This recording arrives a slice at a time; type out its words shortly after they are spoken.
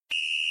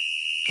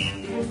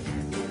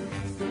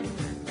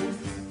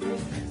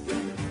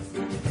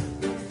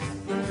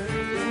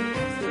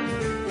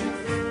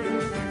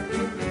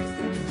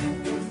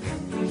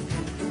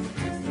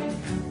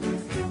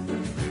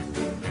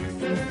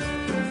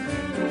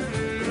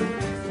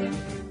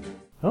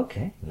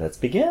Okay, let's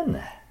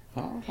begin.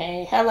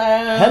 Okay,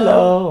 hello.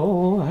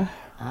 Hello.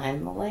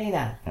 I'm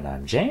Elena. And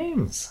I'm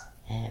James.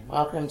 And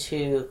welcome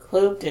to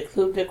Club de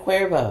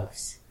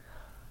Cuervos,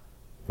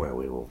 where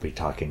we will be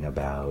talking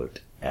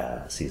about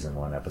Season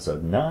 1,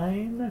 Episode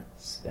 9,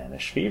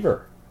 Spanish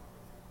Fever.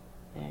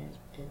 And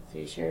are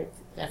you sure it's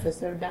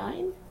Episode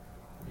 9?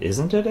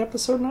 Isn't it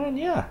Episode 9?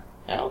 Yeah.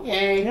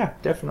 Okay. Yeah,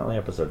 definitely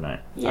Episode 9.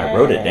 Yay. I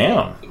wrote it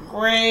down.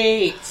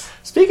 Great.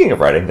 Speaking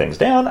of writing things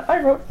down,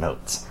 I wrote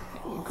notes.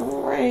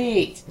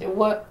 Great.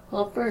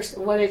 First,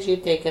 what did you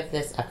think of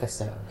this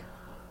episode?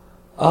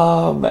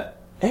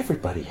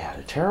 Everybody had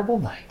a terrible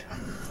night.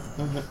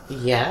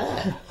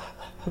 Yeah.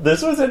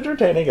 This was an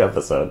entertaining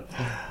episode.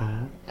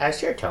 I'm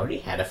sure Tony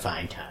had a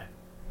fine time.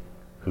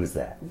 Who's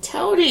that?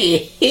 Tony.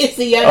 He's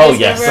the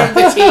youngest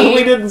member of the team.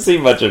 We didn't see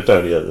much of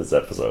Tony in this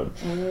episode.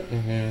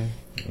 Mm-hmm.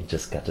 We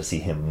just got to see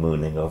him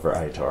mooning over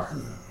Aitor.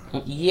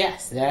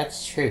 Yes,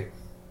 that's true.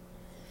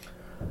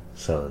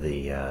 So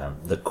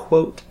the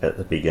quote at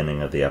the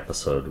beginning of the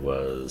episode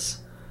was,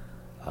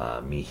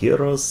 "Mi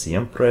heroes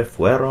siempre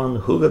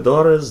fueron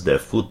jugadores de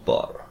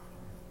fútbol,"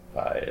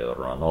 by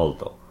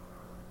Ronaldo.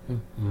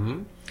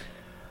 Mm-hmm.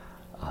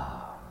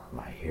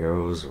 My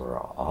heroes were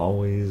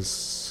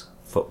always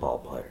football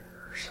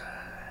players.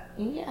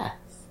 Yes.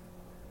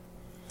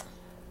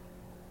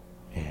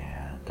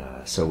 And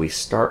so we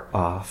start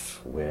off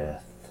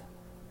with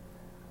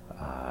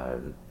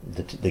the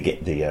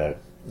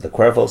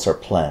Cuervos are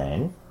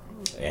playing,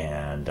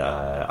 and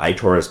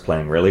Aitor is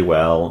playing really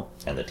well,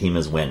 and the team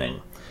is winning.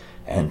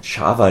 And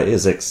Chava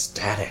is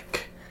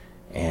ecstatic.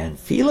 And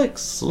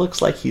Felix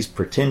looks like he's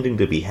pretending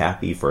to be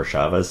happy for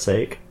Chava's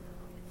sake.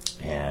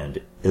 And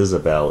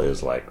Isabel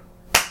is like,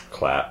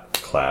 clap,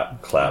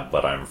 clap, clap,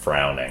 but I'm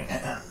frowning.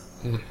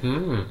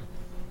 Mm-hmm.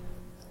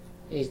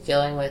 She's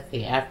dealing with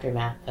the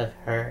aftermath of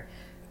her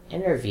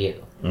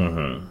interview.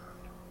 Mm-hmm.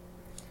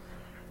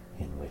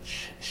 In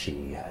which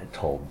she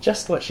told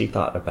just what she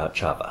thought about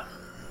Chava.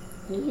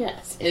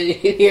 Yes, you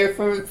hear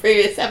from the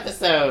previous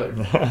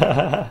episode.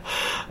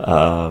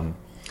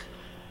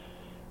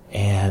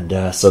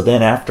 So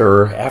then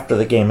after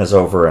the game is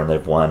over and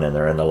they've won and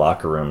they're in the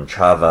locker room,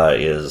 Chava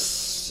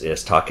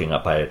is talking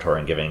up Aitor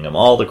and giving him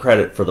all the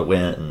credit for the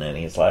win, and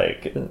he's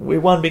like, "We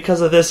won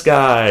because of this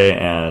guy,"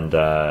 and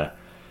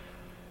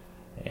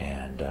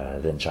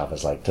then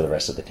Chava's like to the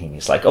rest of the team,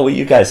 he's like, "Oh, well,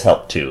 you guys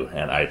helped too,"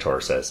 and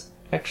Aitor says,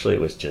 "Actually,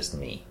 it was just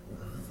me."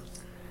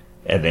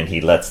 And then he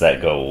lets that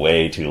go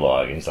way too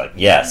long. He's like,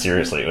 "Yeah,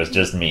 seriously, it was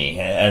just me."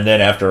 And then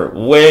after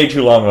way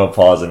too long of a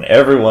pause and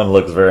everyone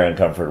looks very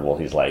uncomfortable,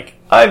 he's like,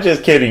 "I'm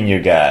just kidding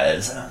you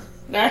guys."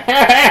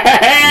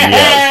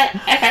 Yes.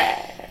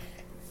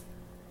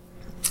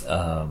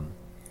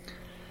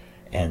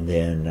 And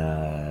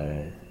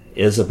then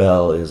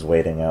Isabel is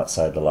waiting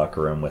outside the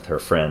locker room with her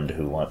friend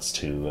who wants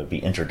to be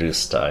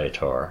introduced to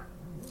Aitor.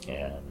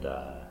 And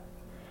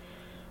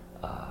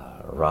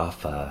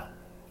Rafa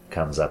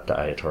comes up to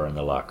Aitor in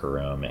the locker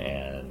room,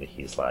 and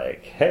he's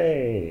like,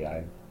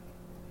 "Hey,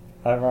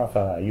 I'm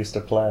Rafa, I used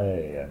to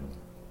play." And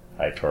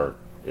Aitor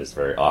is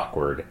very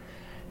awkward,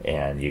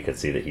 and you can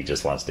see that he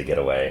just wants to get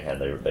away, and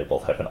they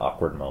both have an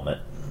awkward moment.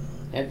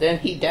 And then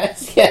he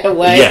does get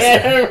away,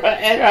 yes.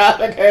 and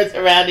Rafa turns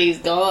around, he's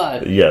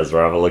gone. Yes,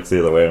 Rafa looks the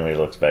other way, and when he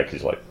looks back,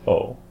 he's like,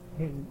 "Oh,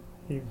 you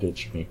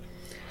ditched me."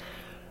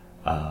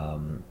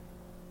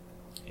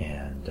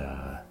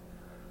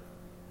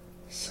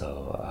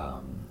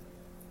 So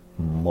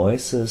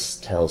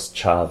Moises tells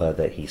Chava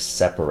that he's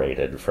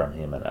separated from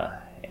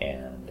Jimena,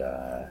 and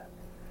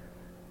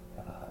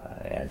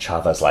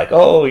Chava's like,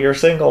 "Oh, you're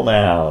single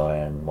now,"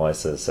 and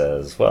Moises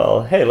says,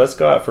 "Well, hey, let's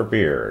go out for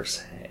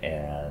beers,"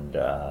 and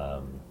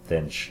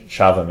then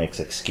Chava makes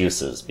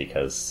excuses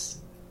because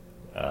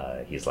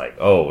he's like,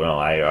 "Oh, no,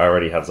 I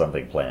already have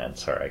something planned,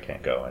 sorry, I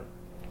can't go," and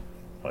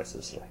Moises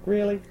is like,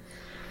 "Really?"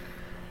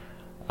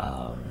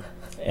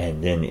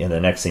 And then in the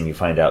next scene you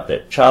find out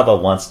that Chava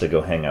wants to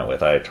go hang out with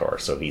Aitor,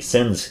 so he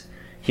sends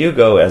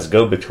Hugo as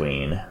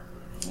go-between.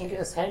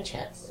 Hugo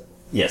Sanchez.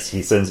 Yes,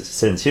 he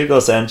sends Hugo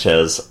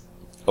Sanchez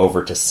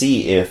over to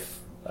see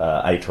if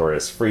Aitor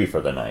is free for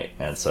the night.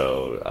 And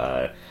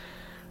so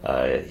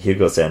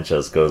Hugo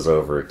Sanchez goes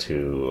over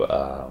to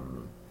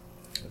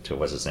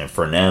what's his name,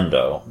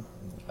 Fernando,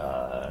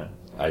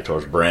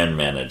 Aitor's brand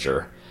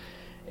manager,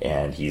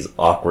 and he's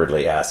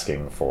awkwardly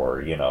asking for,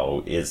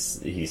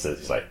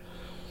 he's like,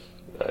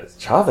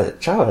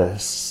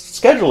 Chava's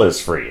schedule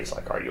is free. He's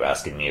like, "Are you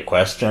asking me a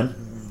question?"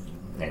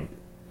 And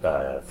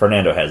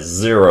Fernando has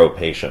zero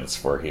patience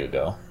for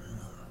Hugo.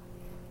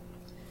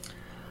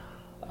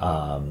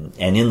 And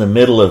in the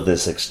middle of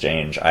this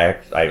exchange, I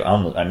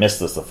missed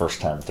this the first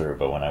time through,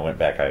 but when I went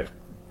back,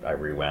 I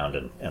rewound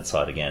and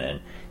saw it again,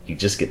 and you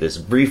just get this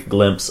brief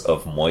glimpse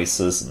of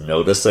Moises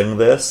noticing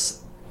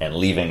this and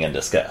leaving in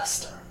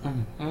disgust.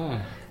 Mm-hmm.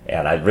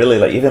 And I really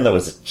like, even though it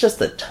was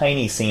just a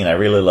tiny scene, I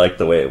really liked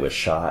the way it was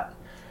shot.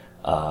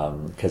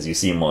 Because you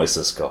see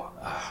Moises go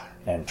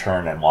and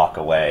turn and walk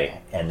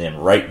away, and then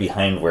right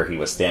behind where he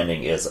was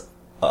standing is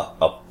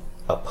a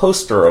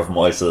poster of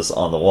Moises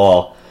on the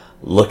wall,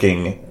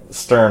 looking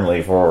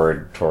sternly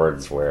forward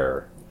towards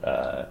where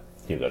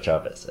Hugo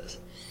Chavez is.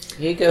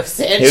 Hugo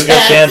Sanchez. Hugo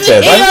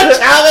Sanchez. Hugo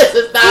Chavez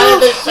is not in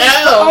the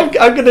show.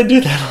 I'm going to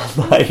do that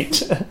all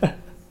night.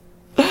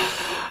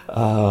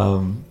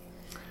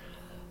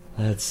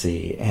 Let's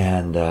see,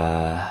 and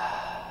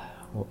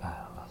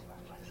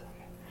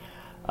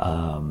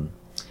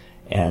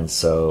and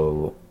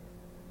so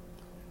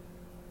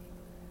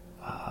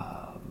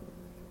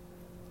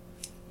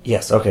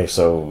yes, okay,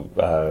 so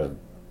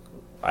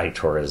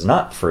Aitor is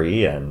not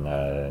free,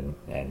 and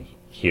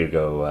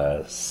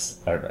Hugo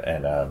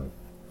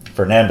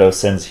Fernando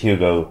sends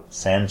Hugo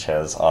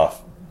Sanchez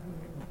off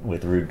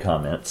with rude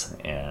comments,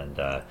 and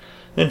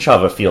then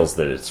Chava feels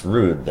that it's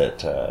rude that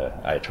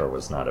Aitor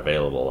was not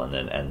available, and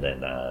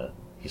then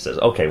he says,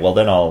 "Okay, well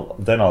then I'll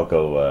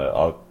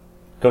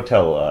go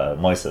tell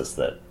Moises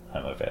that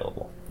I'm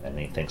available," and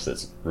he thinks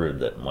it's rude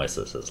that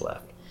Moises has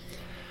left,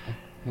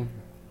 and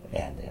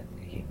then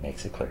he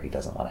makes it clear he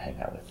doesn't want to hang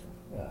out with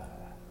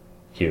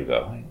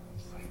Hugo.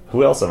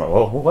 Who else am I?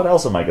 Well, what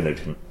else am I going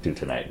to do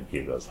tonight? And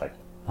Hugo's like,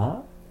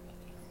 huh?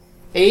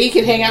 He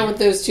can hang out with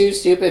those two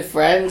stupid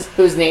friends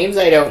whose names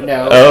I don't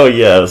know. Oh,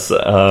 yes.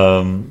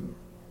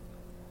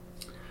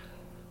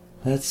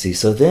 Let's see.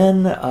 So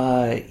then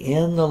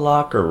in the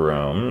locker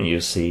room,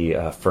 you see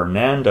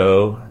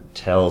Fernando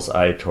tells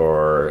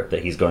Aitor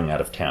that he's going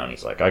out of town.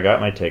 He's like, I got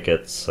my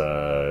tickets.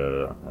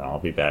 I'll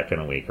be back in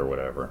a week or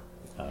whatever.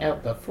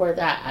 Before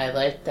that, I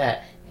like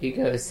that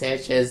Hugo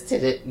Sanchez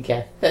didn't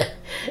get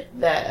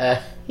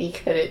that he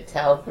couldn't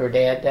tell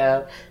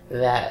Fernando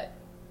that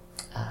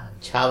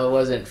Chava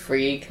wasn't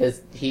free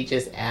because he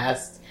just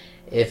asked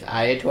if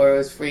Aitor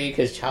was free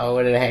because Chava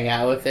wanted to hang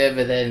out with him,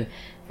 and then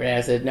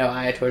Fernando said, no,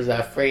 Aitor's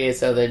not free, and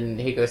so then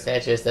Hugo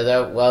Sanchez said,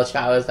 oh, well,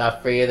 Chava's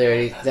not free either,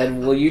 and he said,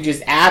 well, you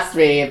just asked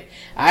me if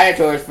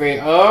Aitor's free.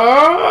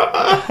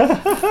 Oh!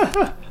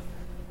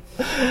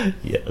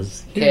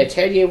 Yes.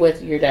 Continue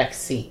with your next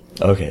scene.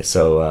 Okay,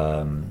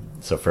 so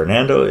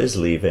Fernando is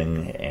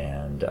leaving,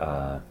 and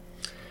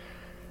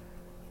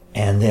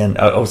then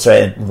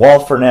while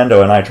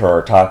Fernando and Aitor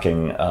are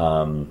talking,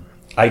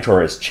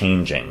 Aitor is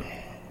changing,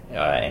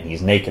 and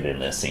he's naked in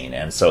this scene,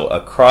 and so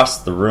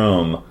across the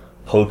room,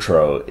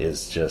 Potro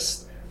is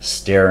just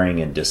staring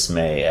in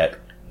dismay at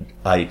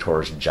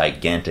Aitor's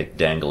gigantic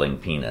dangling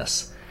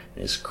penis,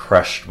 and is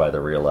crushed by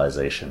the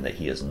realization that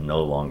he is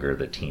no longer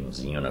the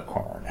team's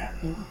unicorn.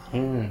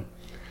 Mm-hmm.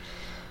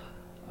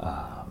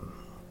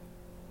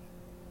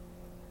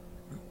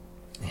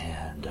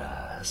 And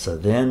so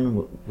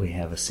then we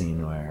have a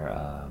scene where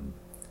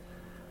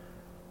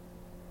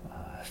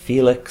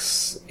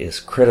Felix is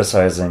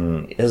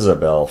criticizing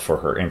Isabel for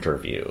her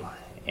interview,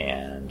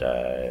 and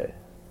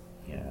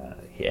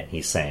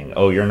he's saying,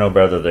 "Oh, you're no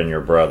better than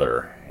your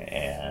brother,"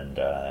 and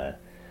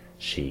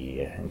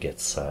she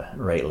gets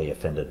rightly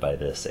offended by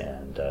this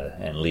and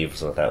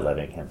leaves without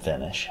letting him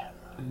finish.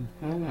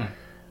 Mm-hmm.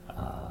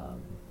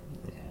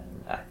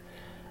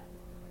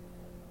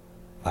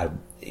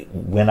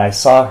 When I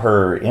saw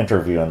her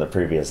interview in the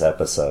previous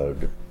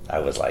episode, I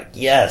was like,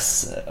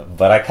 yes,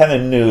 but I kind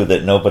of knew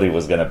that nobody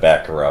was going to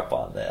back her up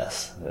on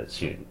this. That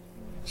she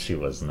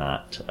was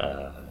not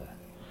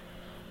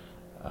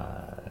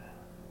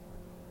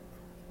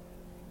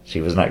she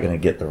was not going to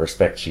get the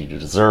respect she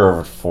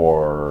deserved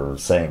for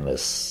saying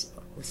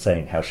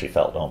how she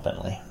felt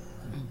openly.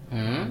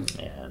 Mm-hmm.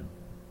 And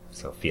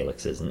so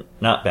Felix isn't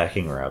not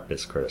backing her up,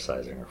 is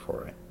criticizing her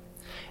for it.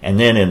 And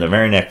then in the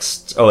very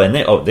next,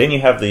 then you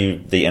have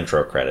the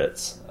intro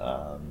credits.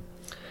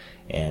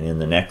 And in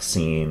the next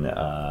scene,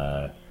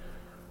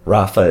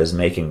 Rafa is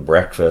making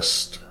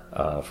breakfast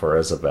for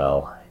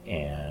Isabel,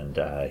 and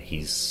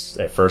he's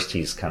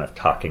kind of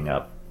talking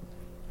up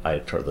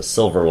Aitor, the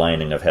silver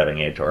lining of having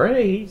Aitor.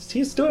 Hey,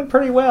 he's doing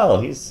pretty well.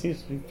 He's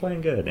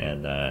playing good,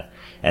 and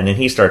then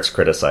he starts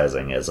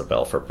criticizing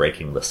Isabel for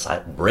breaking the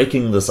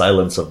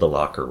silence of the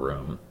locker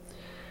room.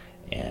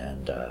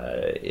 And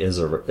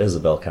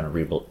Isabel kind of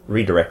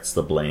redirects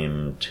the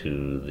blame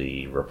to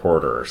the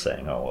reporter,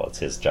 saying, "Oh, well, it's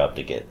his job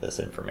to get this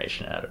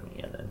information out of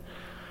me." And then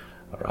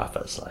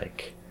Rafa's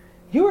like,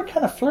 "You were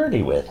kind of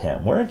flirty with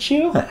him, weren't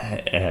you?"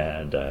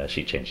 And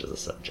she changes the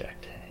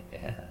subject,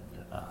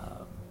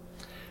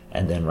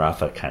 and then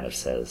Rafa kind of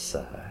says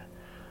that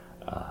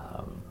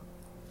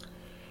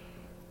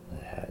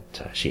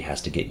she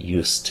has to get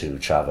used to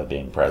Chava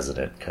being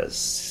president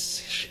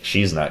because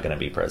she's not going to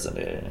be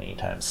president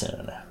anytime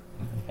soon.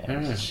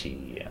 And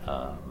she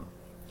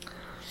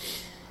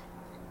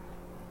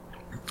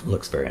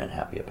looks very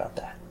unhappy about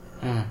that.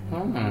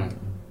 Mm-hmm.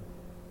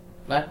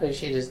 Luckily,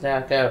 she does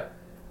not go,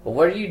 well,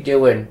 what are you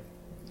doing?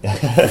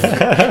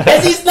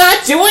 Because he's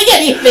not doing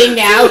anything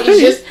now.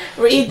 He's just...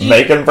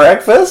 making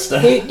breakfast?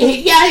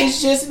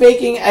 He's just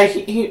making a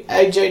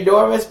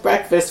ginormous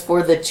breakfast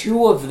for the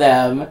two of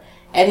them.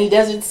 And he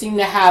doesn't seem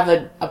to have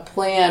a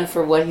plan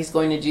for what he's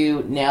going to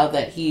do now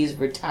that he's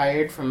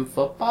retired from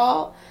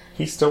football.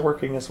 He's still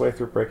working his way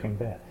through Breaking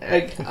Bad.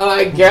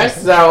 I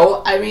guess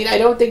so. I mean, I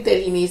don't think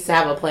that he needs to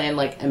have a plan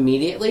like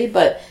immediately,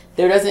 but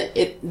they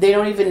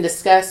don't even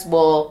discuss,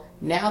 well,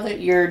 now that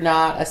you're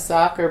not a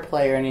soccer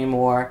player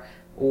anymore,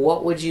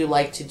 what would you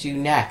like to do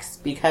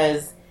next?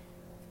 Because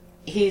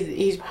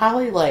he's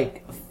probably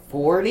like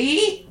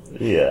 40.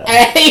 Yeah.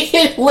 And he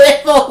can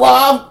live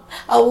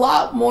a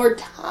lot more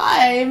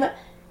time,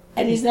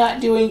 and he's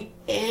not doing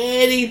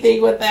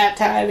anything with that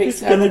time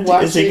except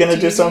watching Is he going to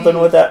do TV. something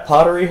with that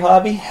pottery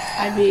hobby?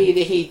 I mean,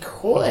 he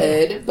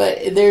could, but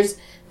there's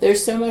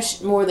so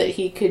much more that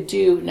he could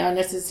do, not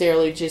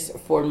necessarily just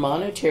for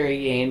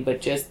monetary gain,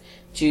 but just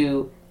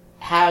to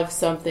have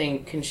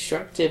something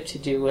constructive to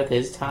do with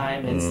his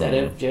time instead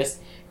of just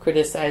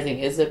criticizing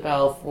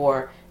Isabel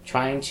for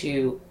trying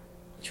to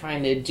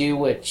do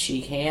what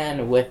she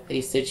can with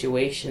a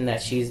situation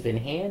that she's been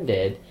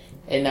handed,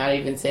 and not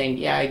even saying,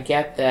 yeah, I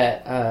get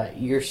that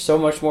you're so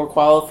much more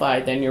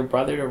qualified than your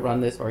brother to run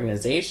this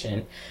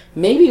organization.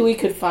 Maybe we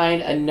could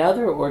find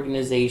another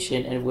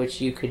organization in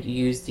which you could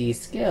use these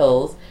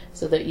skills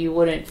so that you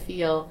wouldn't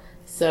feel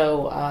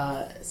so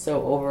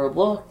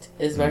overlooked,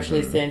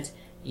 especially since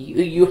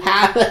you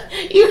have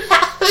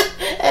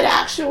an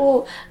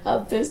actual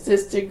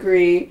business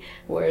degree,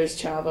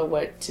 whereas Chava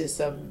went to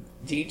some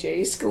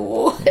DJ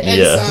school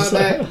and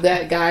saw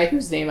that guy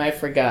whose name I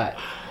forgot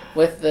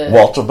with the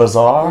Walter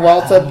Bazaar.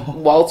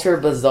 Walter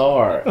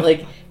Bazaar.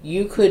 Like,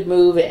 you could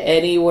move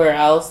anywhere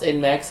else in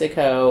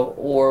Mexico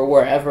or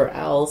wherever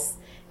else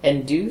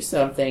and do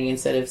something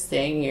instead of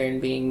staying here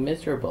and being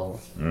miserable.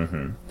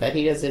 Mm-hmm. But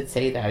he doesn't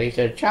say that. He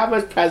said,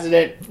 Chava's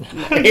president.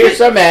 Here's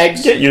some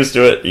eggs. Get used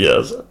to it.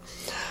 Yes.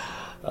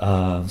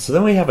 So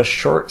then we have a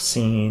short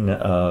scene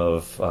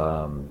of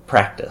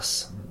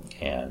practice,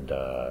 and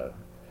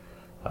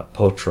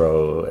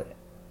Potro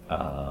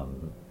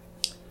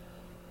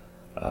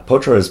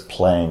is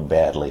playing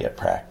badly at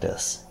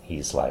practice.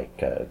 He's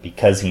like,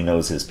 because he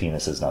knows his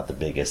penis is not the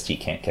biggest, he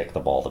can't kick the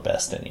ball the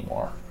best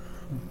anymore.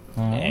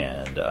 Mm-hmm.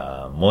 And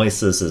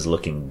Moises is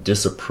looking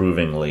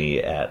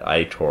disapprovingly at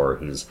Aitor,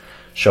 who's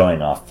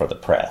showing off for the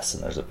press,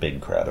 and there's a big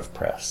crowd of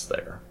press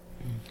there.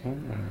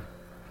 Mm-hmm.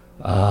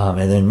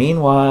 And then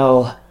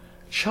meanwhile,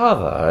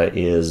 Chava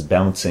is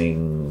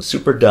bouncing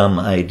super dumb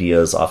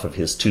ideas off of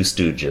his two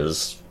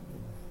stooges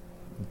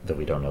that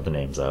we don't know the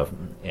names of,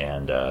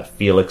 and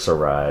Felix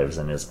arrives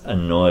and is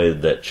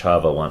annoyed that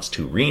Chava wants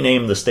to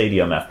rename the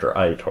stadium after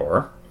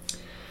Aitor,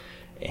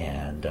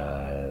 and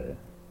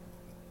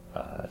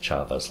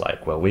Chava's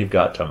like, well, we've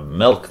got to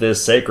milk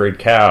this sacred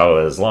cow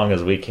as long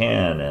as we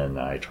can, and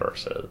Aitor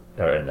says,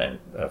 and then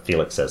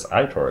Felix says,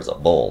 Aitor is a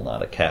bull,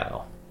 not a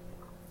cow.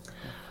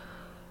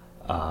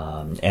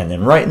 And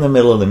then right in the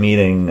middle of the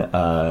meeting,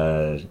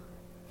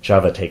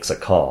 Chava takes a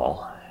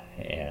call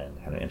and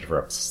kind of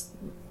interrupts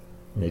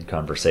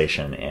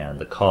mid-conversation, and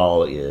the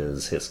call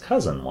is his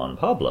cousin, Juan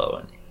Pablo,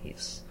 and he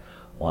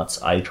wants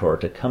Aitor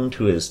to come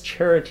to his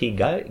charity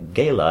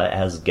gala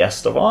as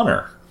guest of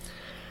honor.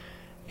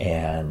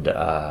 And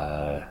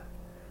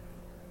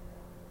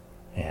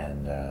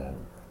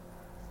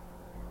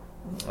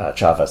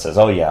Chava says,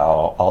 "Oh yeah,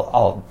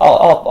 I'll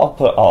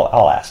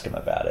ask him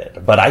about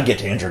it, but I get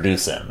to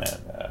introduce him."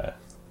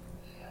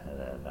 And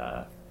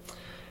then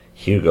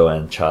Hugo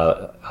and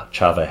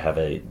Chava have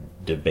a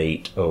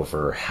debate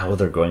over how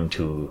they're going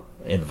to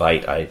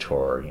invite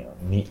Aitor.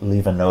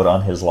 Leave a note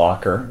on his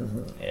locker,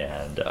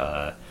 and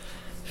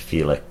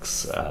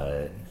Felix,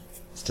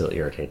 still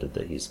irritated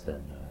that he's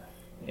been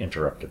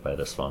interrupted by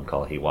this phone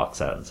call, he walks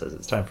out and says,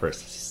 "It's time for a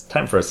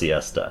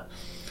siesta."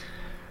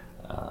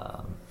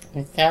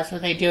 That's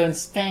what they do in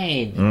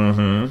Spain.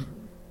 Mm-hmm.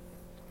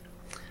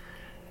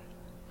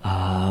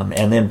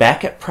 And then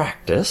back at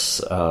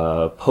practice,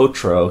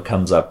 Potro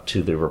comes up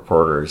to the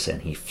reporters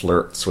and he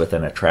flirts with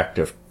an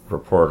attractive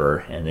reporter,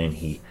 and then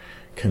he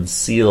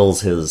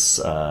conceals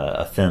his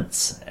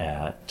offense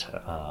at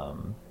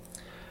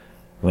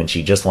when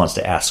she just wants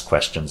to ask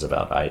questions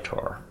about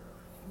Aitor.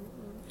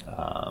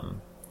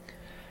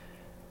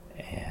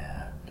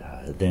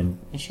 And then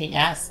she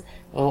asks,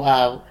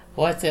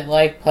 what's it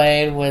like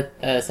playing with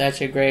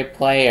such a great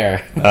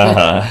player?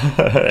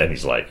 And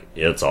he's like,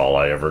 it's all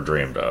I ever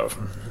dreamed of.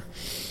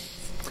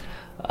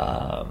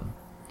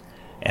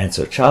 And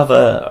so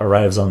Chava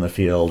arrives on the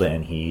field,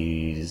 and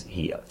he's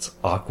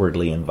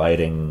awkwardly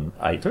inviting...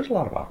 there's a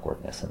lot of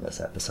awkwardness in this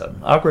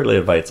episode. Awkwardly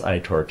invites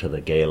Aitor to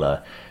the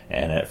gala,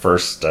 and at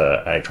first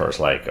Aitor's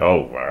like,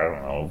 oh, I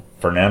don't know,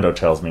 Fernando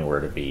tells me where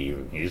to be.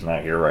 He's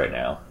not here right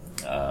now.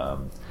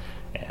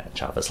 And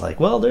Chava's like,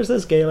 well, there's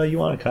this gala, you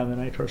want to come?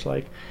 And Aitor's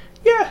like,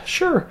 yeah,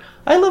 sure.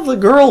 I love the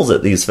girls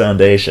at these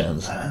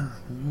foundations.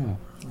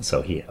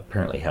 So he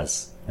apparently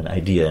has an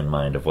idea in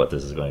mind of what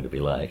this is going to be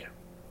like.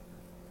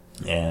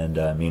 And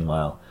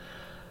meanwhile,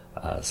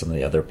 some of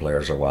the other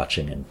players are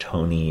watching, and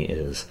Tony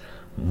is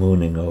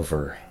mooning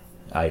over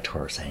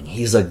Aitor, saying,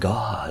 he's a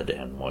god.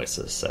 And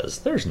Moises says,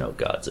 there's no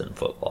gods in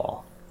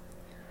football.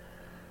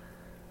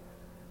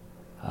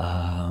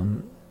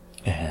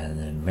 And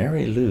then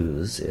Mary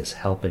Lou's is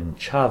helping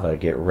Chava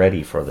get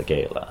ready for the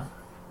gala.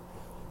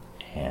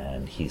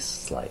 And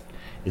he's like,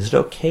 is it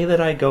okay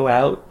that I go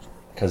out?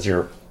 Because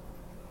you're,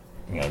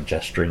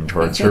 gesturing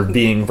towards her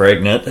being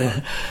pregnant.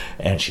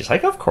 And she's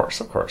like, of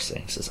course.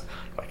 And he says,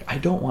 like, I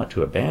don't want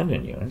to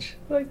abandon you. And she's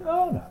like,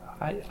 oh, no,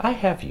 I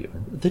have you.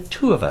 The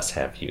two of us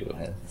have you.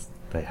 And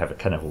they have a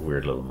kind of a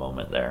weird little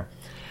moment there.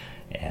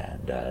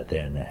 And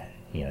then,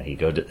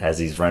 as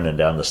he's running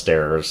down the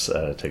stairs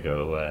to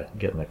go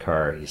get in the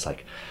car, he's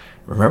like,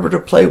 remember to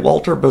play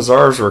Walter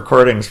Bazaar's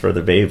recordings for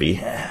the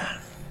baby.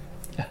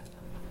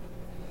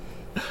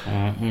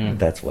 Mm-hmm.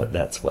 That's what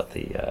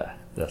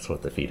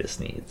the fetus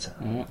needs.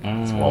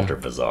 It's Walter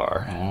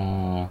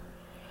Bazaar.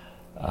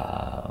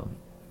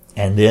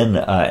 And then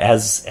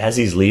as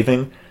he's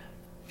leaving,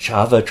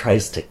 Chava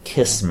tries to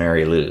kiss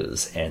Mary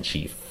Lou's, and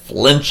she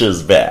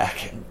flinches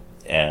back.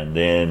 And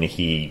then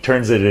he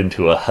turns it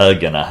into a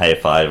hug and a high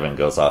five and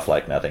goes off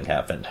like nothing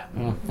happened.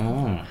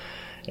 Mm-hmm.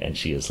 And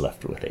she is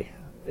left with a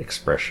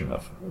expression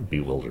of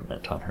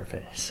bewilderment on her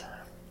face.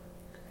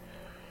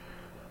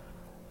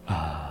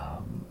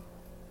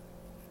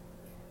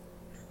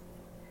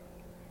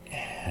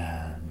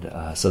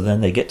 So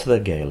then they get to the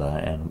gala,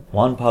 and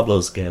Juan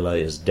Pablo's gala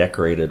is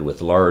decorated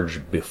with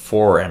large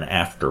before and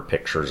after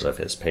pictures of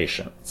his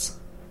patients.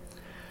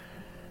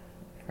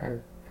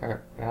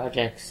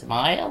 Project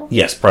Smile?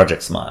 Yes,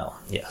 Project Smile,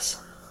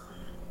 yes.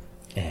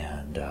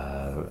 And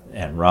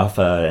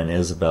Rafa and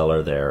Isabel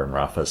are there, and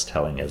Rafa's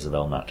telling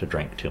Isabel not to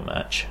drink too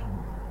much.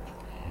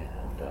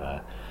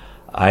 And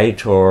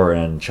Aitor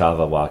and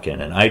Chava walk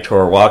in, and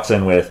Aitor walks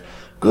in with,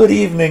 "Good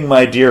evening,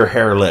 my dear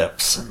hair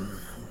lips."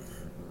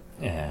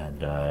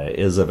 And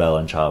Isabel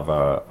and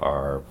Chava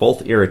are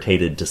both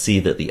irritated to see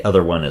that the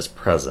other one is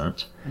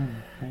present.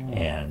 Mm-hmm.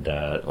 And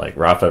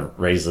Rafa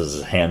raises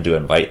his hand to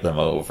invite them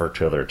over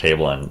to their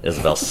table, and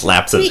Isabel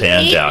slaps his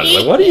hand down. She's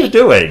like, what are you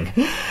doing?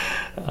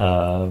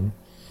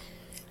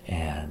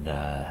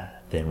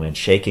 Then when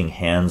shaking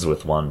hands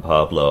with Juan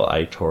Pablo,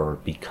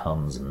 Aitor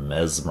becomes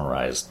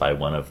mesmerized by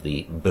one of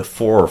the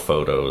before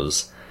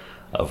photos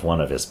of one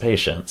of his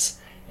patients,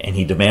 and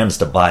he demands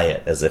to buy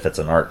it as if it's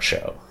an art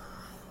show.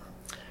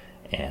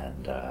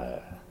 And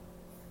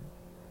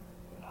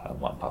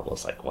Juan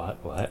Pablo's like,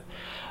 what?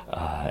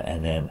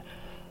 And then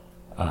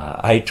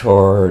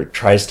Aitor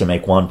tries to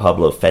make Juan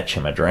Pablo fetch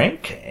him a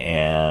drink,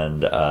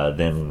 and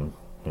then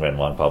when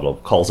Juan Pablo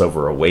calls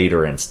over a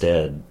waiter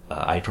instead,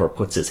 Aitor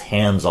puts his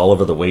hands all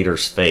over the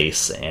waiter's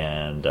face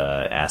and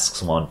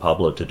asks Juan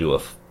Pablo to do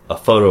a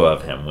photo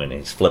of him when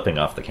he's flipping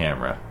off the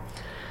camera.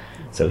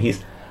 So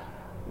he's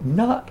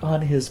not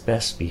on his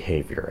best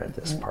behavior at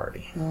this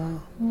party.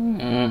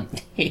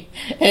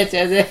 It's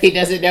as if he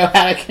doesn't know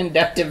how to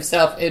conduct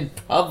himself in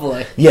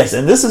public. Yes,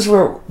 and this is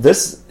where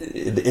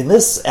in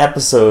this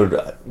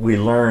episode we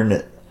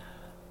learn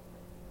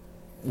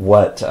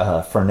what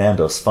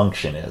Fernando's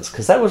function is,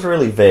 because that was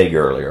really vague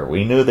earlier.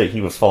 We knew that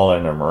he was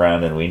following him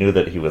around, and we knew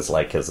that he was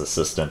like his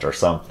assistant or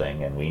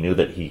something, and we knew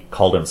that he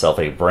called himself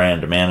a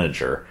brand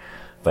manager.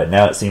 But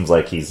now it seems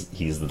like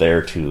he's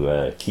there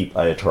to keep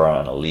Aitor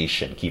on a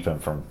leash and keep him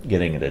from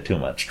getting into too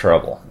much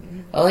trouble.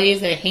 Well,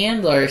 he's a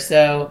handler,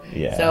 so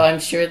yeah. So I'm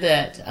sure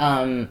that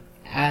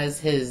as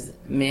his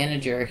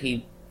manager,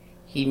 he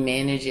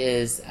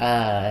manages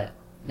not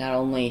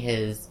only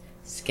his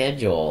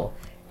schedule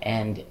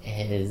and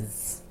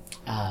his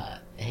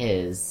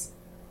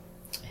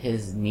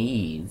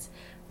needs,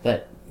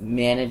 but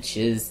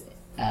manages.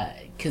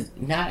 Because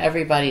not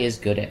everybody is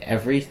good at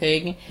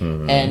everything,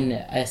 mm-hmm. and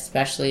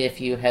especially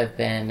if you have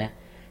been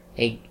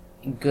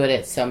good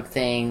at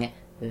something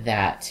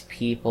that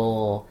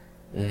people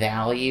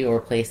value or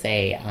place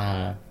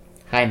a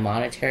high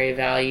monetary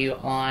value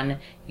on,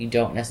 you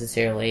don't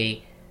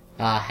necessarily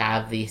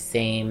have the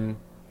same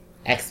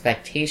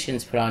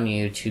expectations put on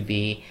you to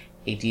be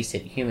a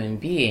decent human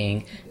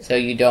being, so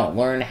you don't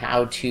learn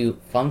how to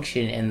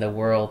function in the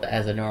world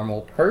as a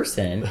normal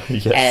person.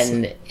 Yes.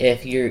 And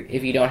if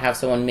you don't have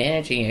someone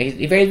managing you,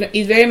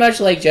 he's very much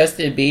like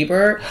Justin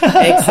Bieber,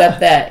 except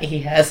that he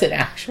has an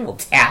actual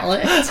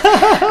talent.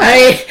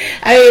 I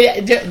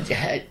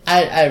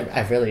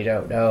really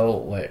don't know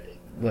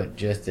what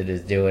Justin is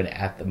doing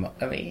at the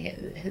moment. I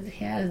mean,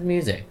 he has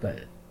music, but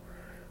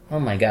oh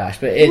my gosh!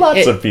 But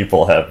lots of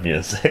people have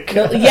music.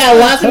 Yeah,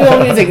 lots of people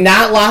have music.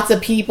 Not lots of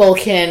people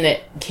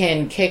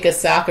can kick a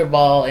soccer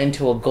ball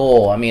into a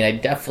goal. I mean, I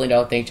definitely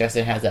don't think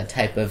Justin has that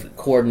type of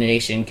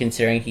coordination,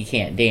 considering he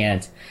can't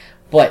dance.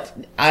 But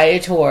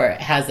Aitor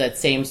has that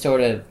same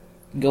sort of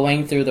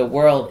going through the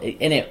world,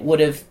 and it would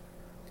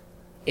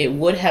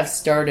have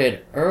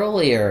started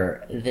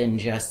earlier than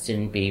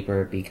Justin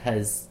Bieber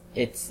because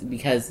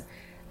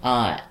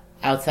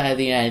outside of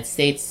the United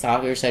States,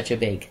 soccer is such a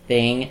big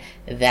thing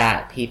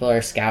that people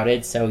are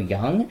scouted so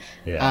young.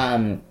 Yeah.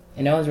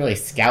 And no one's really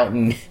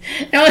scouting.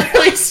 No one's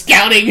really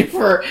scouting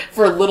for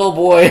little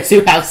boys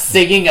who have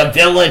singing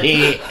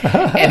ability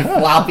and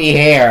floppy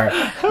hair.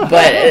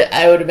 But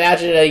I would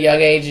imagine at a young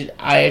age,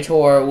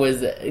 Aitor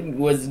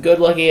was good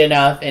looking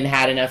enough and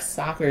had enough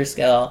soccer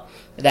skill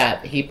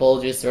that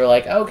people just are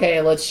like,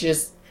 okay, let's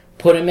just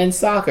put him in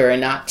soccer and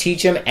not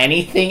teach him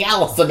anything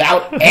else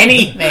about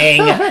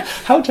anything.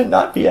 How to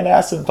not be an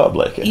ass in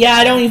public. Yeah,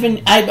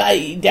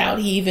 I doubt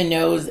he even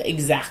knows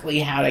exactly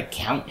how to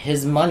count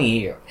his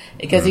money,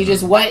 because he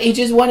just went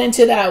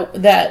into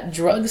that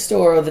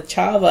drugstore with the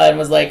Chava and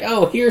was like,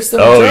 oh, here's some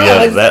drugs.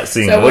 Yeah, that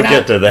scene. So we'll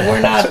get to that. We're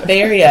not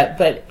there yet,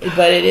 but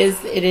it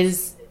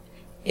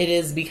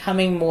is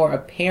becoming more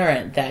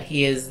apparent that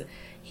he is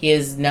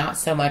not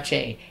so much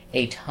a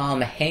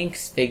Tom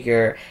Hanks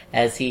figure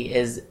as he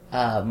is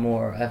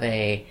more of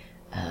a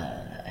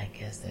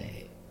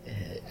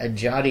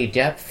Johnny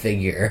Depp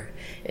figure.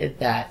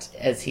 That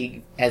as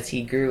he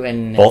grew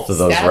in both of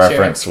those stature,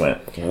 references went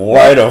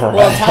right over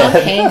my head.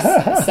 Tom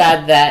Hanks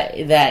said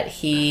that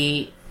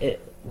he,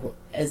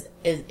 as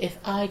if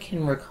I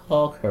can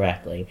recall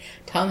correctly,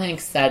 Tom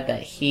Hanks said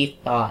that he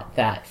thought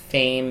that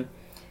fame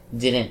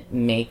didn't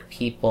make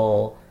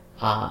people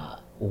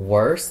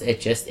worse.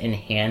 It just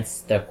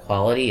enhanced the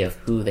quality of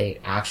who they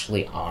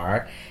actually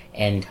are.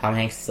 And Tom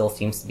Hanks still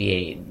seems to be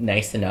a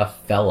nice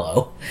enough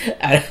fellow.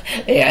 I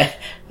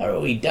don't know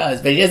what he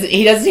does, but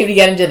he doesn't seem to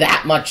get into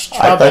that much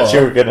trouble. I thought you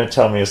were going to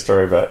tell me a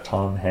story about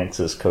Tom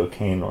Hanks's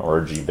cocaine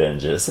orgy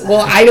binges.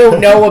 Well, I don't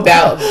know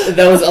about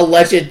those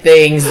alleged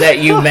things that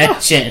you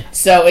mentioned.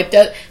 So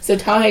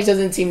Tom Hanks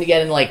doesn't seem to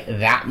get in like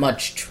that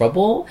much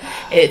trouble.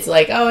 It's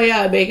like, oh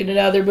yeah, I'm making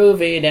another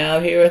movie now.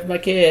 I'm here with my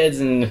kids,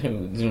 and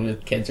the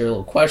kids are a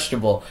little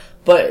questionable.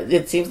 But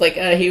it seems like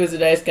he was a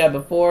nice guy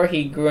before.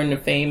 He grew into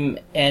fame,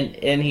 and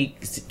he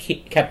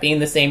kept being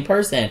the same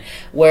person.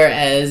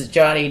 Whereas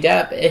Johnny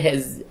Depp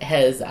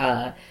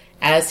has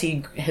as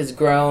he has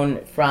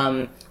grown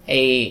from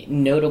a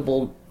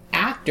notable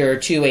actor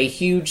to a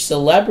huge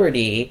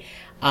celebrity,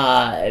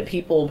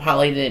 people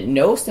probably didn't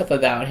know stuff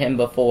about him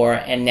before,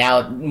 and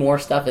now more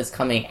stuff is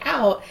coming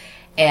out.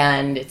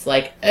 And it's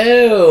like,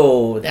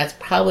 oh, that's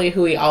probably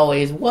who he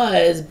always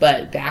was,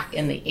 but back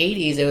in the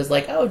 80s, it was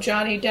like, oh,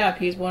 Johnny Depp,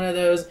 he's one of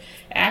those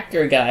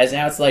actor guys.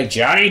 Now it's like,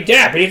 Johnny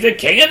Depp, he's the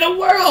king of the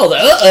world,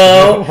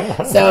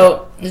 uh-oh!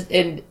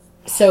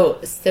 So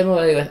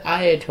similarly with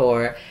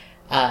Ayator,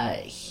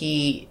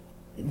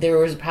 there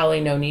was probably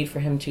no need for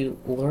him to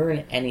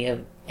learn any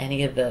of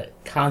the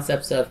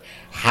concepts of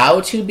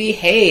how to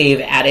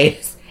behave at a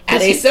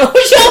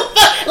social...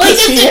 Like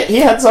he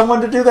had someone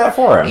to do that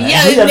for him.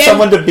 Yeah, he had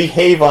someone to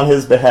behave on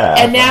his behalf.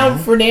 And now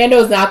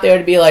Fernando's not there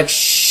to be like,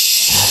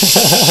 shh,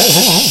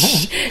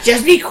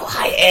 just be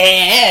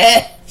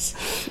quiet.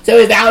 So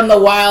he's out in the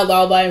wild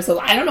all by himself.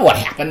 I don't know what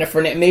happened to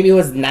Fernando. Maybe it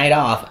was night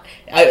off.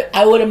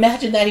 I would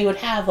imagine that he would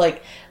have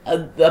like a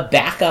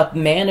backup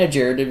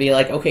manager to be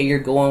like, okay, you're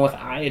going with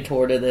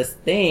Ayator to this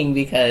thing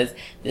because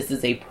this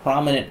is a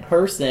prominent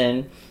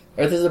person.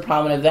 Or this is a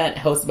prominent event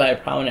hosted by a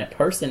prominent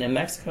person in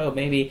Mexico.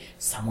 Maybe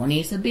someone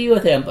needs to be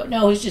with him. But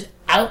no, he's just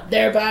out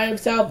there by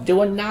himself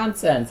doing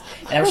nonsense.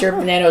 And I'm sure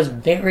Fernando's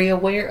very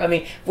aware. I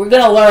mean, we're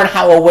going to learn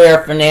how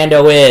aware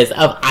Fernando is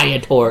of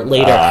Ayator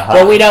later.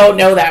 But we don't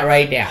know that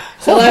right now.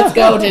 So let's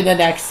go to the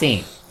next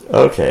scene.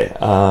 Okay.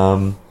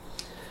 All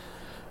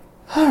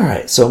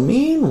right. So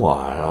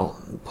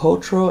meanwhile,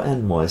 Potro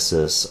and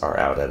Moises are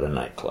out at a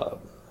nightclub.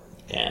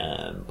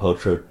 And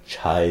Potro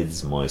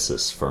chides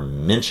Moises for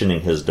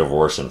mentioning his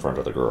divorce in front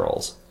of the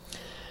girls.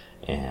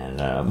 And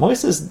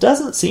Moises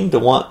doesn't seem to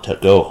want to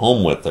go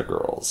home with the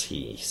girls.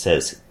 He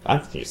says,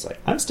 he's like,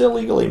 I'm still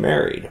legally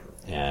married.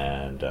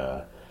 And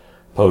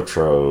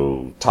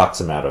Potro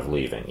talks him out of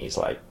leaving. He's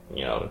like,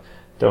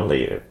 don't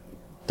leave.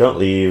 Don't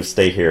leave.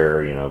 Stay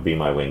here, be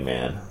my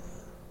wingman.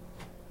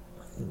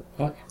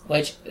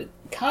 Which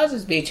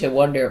causes me to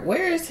wonder,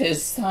 where is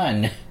his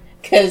son?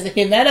 Because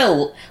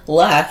Jimena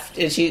left,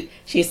 and she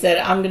said,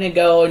 I'm going to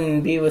go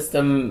and be with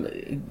I'm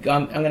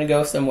going to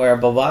go somewhere,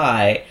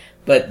 bye-bye.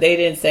 But they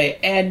didn't say,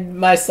 and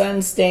my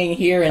son's staying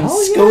here in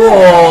school.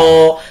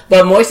 Yeah.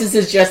 But Moises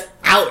is just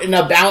out and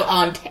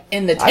about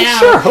in the town. I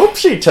sure hope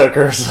she took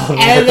her somewhere.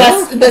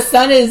 And the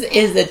son is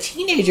a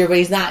teenager, but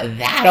he's not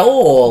that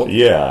old.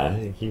 Yeah,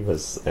 he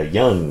was a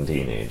young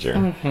teenager.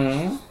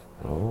 Mm-hmm.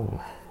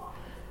 Oh.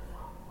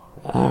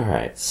 All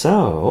right,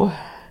 so...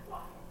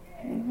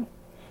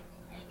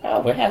 Oh,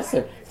 we have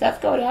some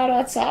stuff going on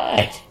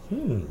outside.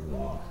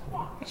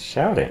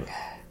 Shouting.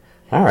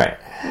 All right.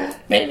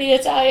 Maybe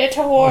it's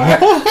Ayator.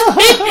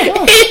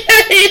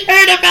 He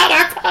heard about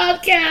our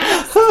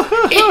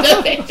podcast. He's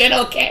a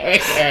fictional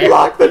character.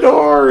 Lock the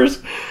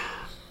doors.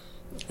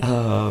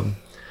 All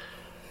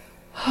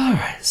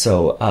right.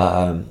 So,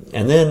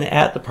 and then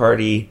at the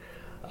party,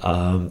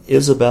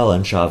 Isabel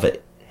and Chava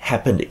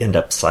happen to end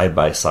up side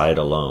by side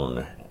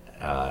alone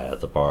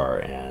at the bar,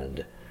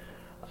 and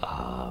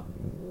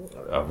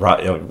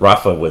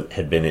Rafa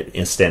had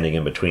been standing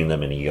in between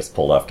them, and he gets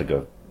pulled off to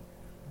go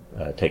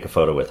take a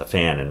photo with a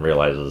fan and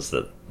realizes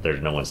that there's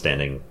no one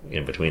standing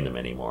in between them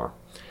anymore.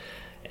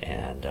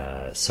 And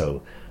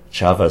so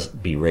Chava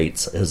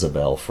berates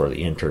Isabel for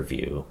the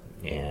interview,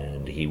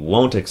 and he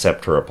won't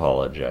accept her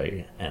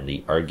apology, and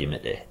the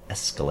argument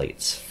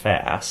escalates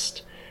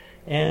fast,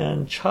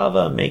 and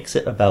Chava makes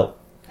it about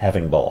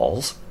having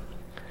balls.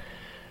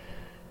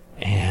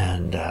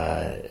 And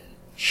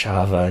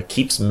Chava it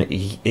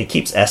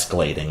keeps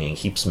escalating and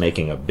keeps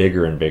making a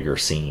bigger and bigger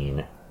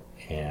scene.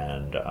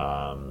 And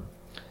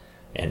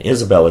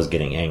Isabel is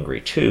getting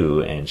angry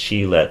too, and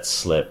she lets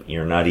slip,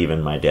 "You're not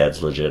even my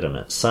dad's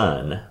legitimate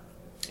son."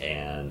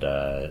 And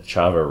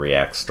Chava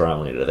reacts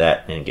strongly to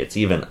that and gets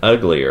even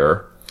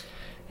uglier.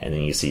 And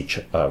then you see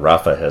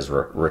Rafa has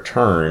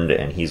returned,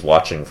 and he's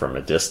watching from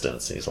a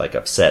distance. He's like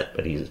upset,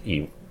 but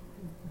he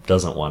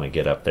doesn't want to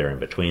get up there in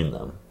between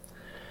them.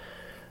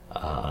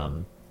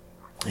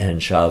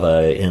 And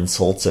Chava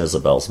insults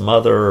Isabel's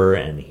mother,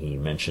 and he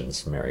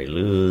mentions Mary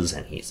Lou's,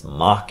 and he's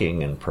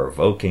mocking and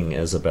provoking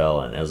Isabel,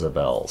 and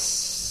Isabel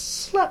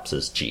slaps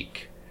his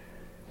cheek.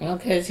 Well,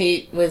 because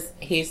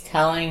he's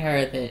telling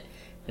her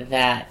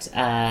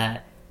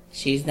that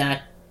she's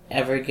not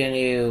ever going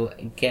to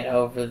get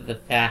over the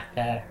fact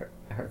that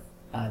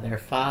their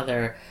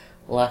father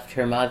left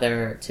her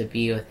mother to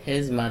be with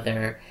his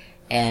mother,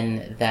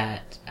 and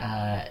that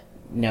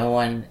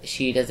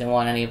she doesn't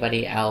want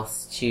anybody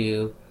else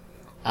to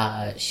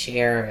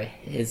share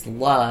his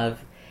love,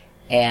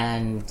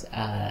 and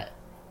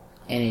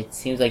it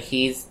seems like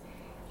he's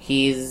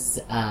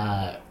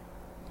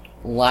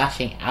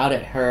lashing out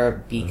at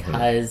her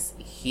because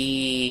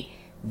he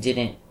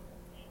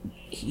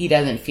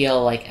doesn't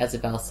feel like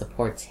Isabel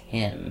supports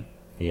him.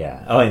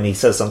 Yeah. Oh, and he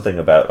says something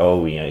about,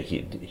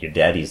 your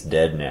daddy's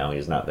dead now.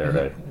 He's not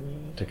there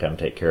to come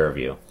take care of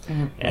you.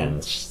 Mm-hmm.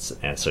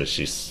 And so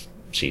she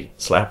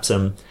slaps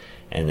him,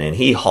 and then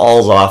he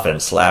hauls off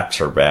and slaps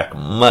her back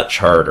much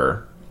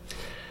harder.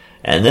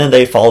 And then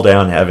they fall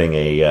down having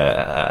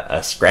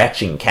a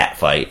scratching cat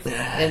fight.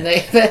 And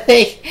they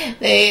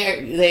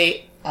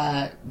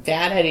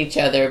bat at each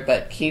other,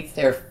 but keep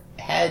their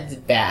heads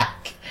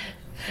back.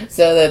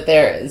 So that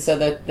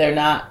they're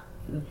not,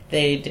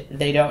 they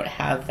don't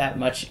have that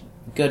much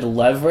good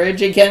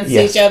leverage against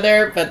each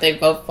other, but they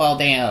both fall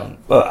down.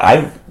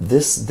 Well,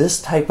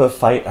 this type of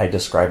fight I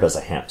describe as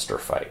a hamster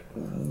fight.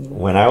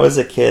 When I was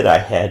a kid, I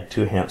had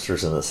two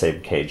hamsters in the same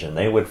cage, and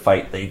they would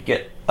fight. They'd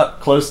get up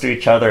close to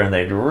each other, and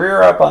they'd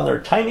rear up on their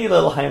tiny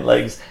little hind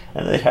legs,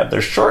 and they'd have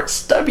their short,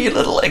 stubby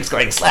little legs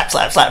going slap,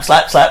 slap, slap,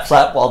 slap, slap,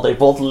 slap, while they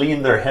both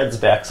leaned their heads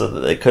back so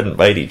that they couldn't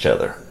bite each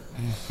other.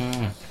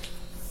 Mm-hmm.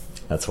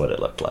 That's what it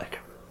looked like.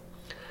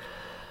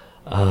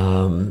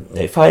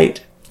 They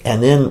fight,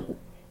 and then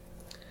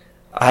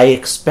I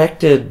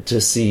expected to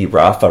see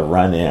Rafa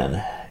run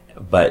in,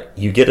 but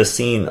you get a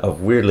scene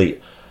of weirdly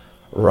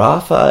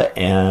Rafa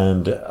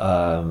and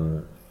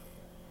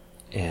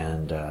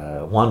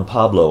Juan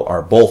Pablo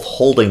are both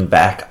holding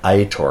back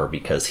Aitor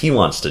because he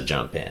wants to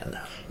jump in.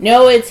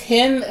 No, it's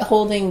him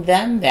holding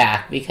them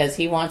back because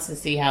he wants to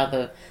see how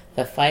the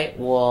fight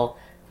will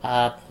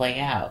play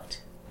out.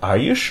 Are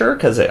you sure?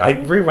 Because I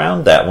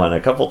rewound that one a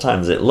couple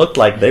times. It looked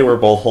like they were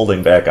both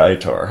holding back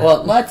Aitor.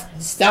 Well, let's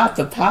stop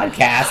the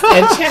podcast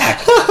and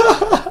check.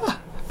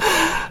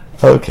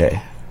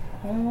 Okay.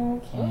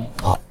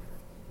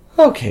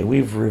 Okay,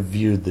 we've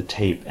reviewed the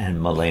tape,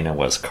 and Milena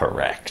was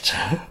correct.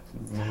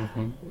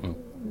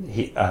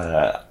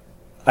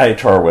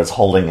 Aitor was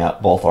holding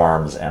up both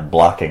arms and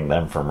blocking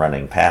them from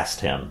running past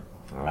him.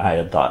 I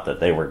had thought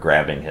that they were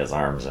grabbing his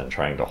arms and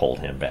trying to hold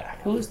him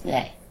back. Who's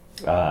they?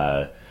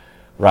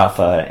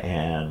 Rafa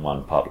and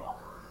Juan Pablo.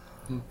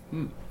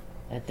 Mm-hmm.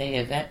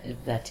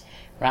 That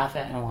Rafa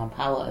and Juan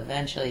Pablo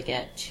eventually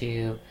get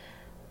to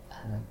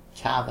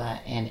Chava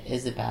and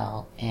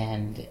Isabel,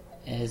 and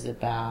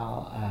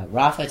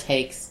Rafa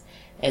takes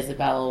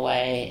Isabel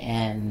away,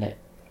 and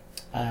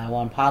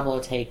Juan Pablo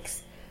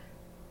takes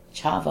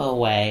Chava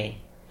away,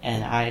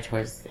 and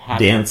Aitor's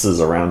happy. Dances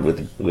around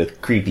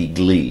with creepy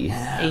glee.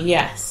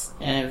 Yes.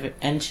 And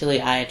eventually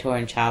Aitor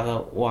and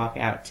Chava walk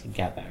out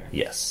together.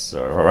 Yes.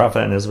 So Rafa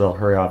and Isabel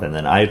hurry off, and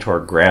then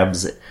Aitor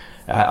grabs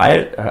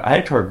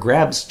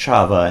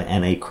Chava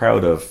and a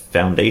crowd of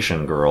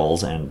Foundation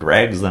girls and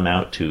drags them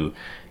out to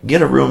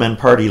get a room and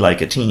party like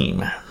a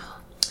team.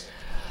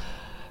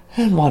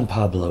 And Juan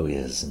Pablo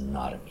is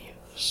not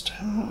amused.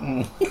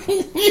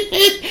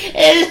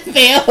 His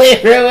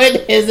family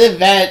ruined his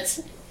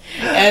event.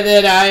 And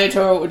then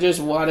Aitor just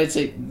wanted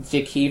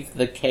to keep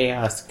the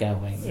chaos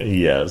going.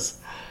 Yes.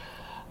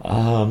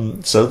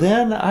 So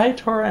then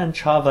Aitor and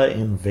Chava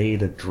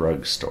invade a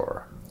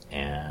drugstore,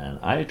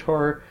 and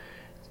Aitor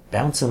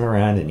bouncing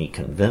around, and he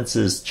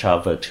convinces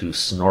Chava to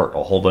snort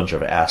a whole bunch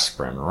of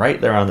aspirin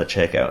right there on the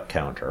checkout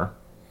counter.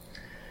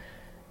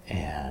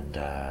 And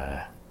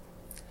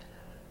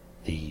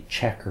the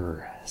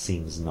checker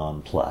seems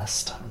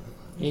nonplussed.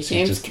 He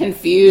seems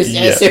confused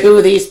as to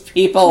who these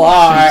people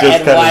are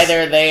and why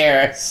they're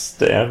there.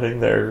 Standing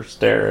there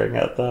staring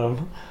at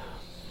them.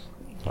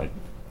 Like,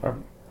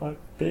 I'm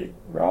being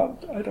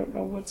robbed. I don't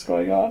know what's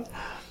going on.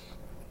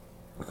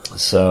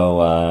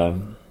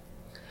 So,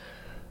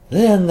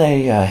 then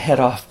they head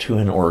off to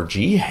an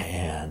orgy,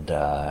 and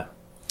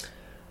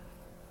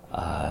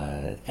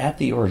at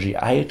the orgy,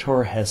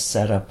 Aitor has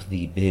set up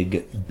the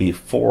big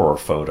before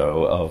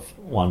photo of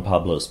Juan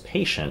Pablo's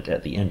patient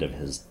at the end of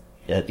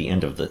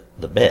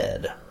the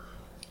bed,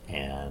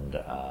 and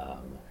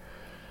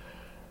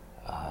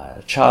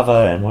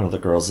Chava and one of the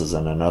girls is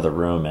in another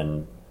room,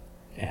 and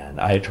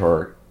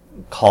Aitor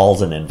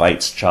calls and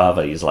invites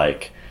Chava. He's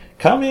like,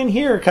 come in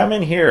here,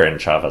 and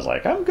Chava's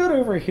like, I'm good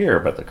over here,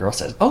 but the girl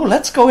says, oh,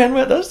 let's go in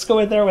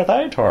there with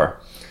Aitor.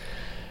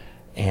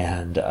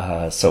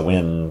 And so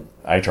when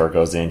Aitor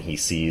goes in, he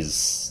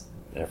sees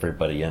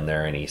everybody in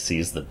there, and he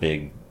sees the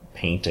big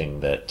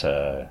painting that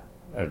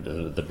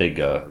the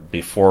big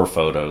before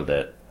photo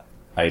that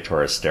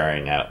Aitor is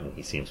staring at, and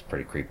he seems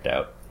pretty creeped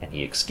out, and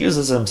he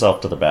excuses himself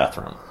to the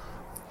bathroom.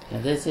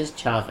 Now this is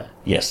Chava.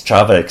 Yes,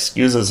 Chava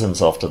excuses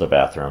himself to the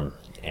bathroom,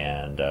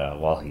 and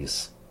while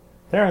he's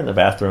there in the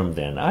bathroom,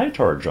 then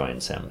Aitor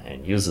joins him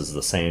and uses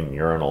the same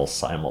urinal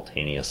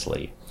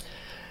simultaneously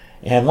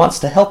and wants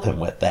to help him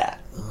with that.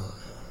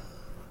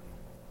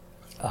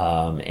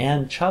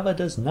 And Chava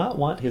does not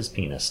want his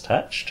penis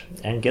touched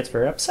and gets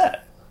very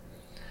upset.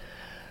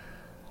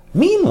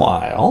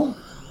 Meanwhile,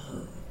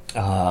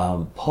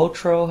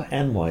 Potro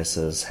and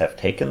Moises have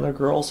taken the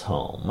girls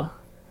home,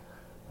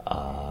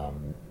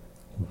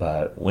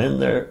 but when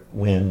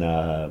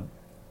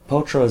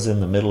Potro is in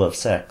the middle of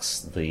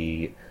sex,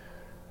 the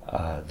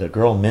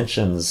girl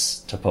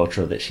mentions to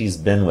Potro that she's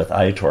been with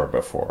Aitor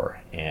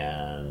before,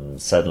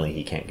 and suddenly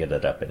he can't get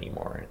it up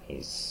anymore, and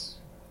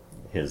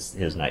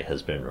his night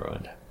has been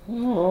ruined.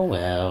 Oh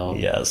well.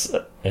 Yes,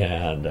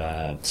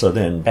 and so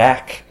then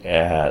back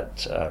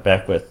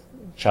with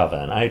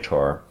Chava and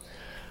Aitor,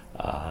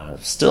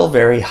 still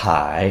very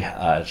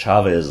high.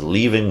 Chava is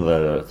leaving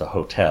the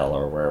hotel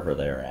or wherever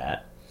they're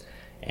at,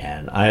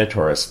 and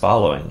Aitor is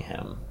following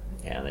him,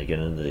 and they get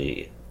into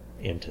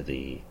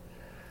the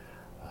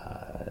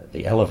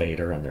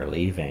elevator, and they're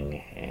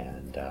leaving,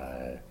 and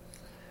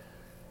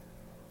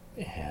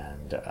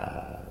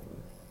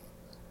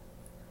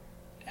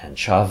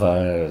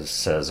Chava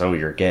says, oh,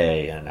 you're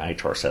gay, and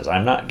Aitor says,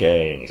 I'm not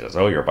gay, and he says,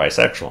 oh, you're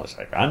bisexual. He's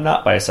like, I'm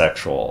not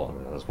bisexual.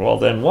 And he goes, well,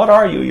 then what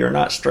are you? You're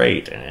not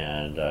straight.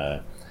 And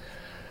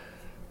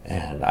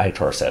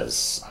Aitor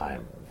says,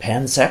 I'm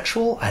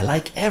pansexual. I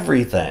like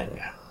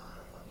everything.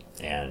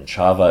 And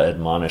Chava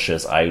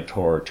admonishes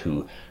Aitor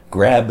to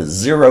grab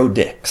 0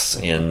 dicks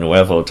in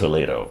Nuevo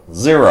Toledo.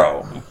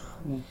 0.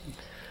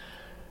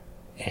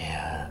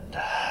 And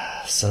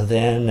so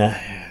then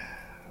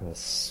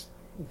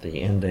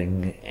the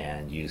ending,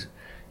 and you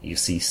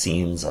see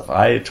scenes of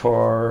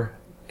Aitor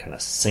kind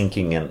of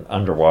sinking in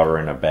underwater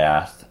in a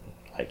bath,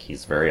 like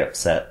he's very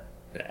upset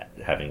at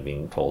having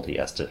been told he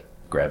has to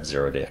grab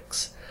 0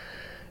 dicks,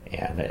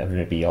 and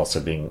maybe also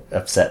being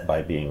upset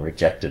by being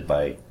rejected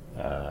by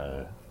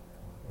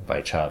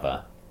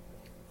Chava.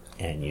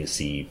 And you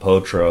see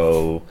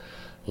Potro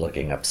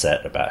looking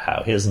upset about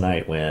how his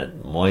night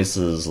went,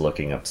 Moises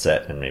looking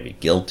upset and maybe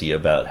guilty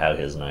about how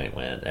his night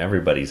went.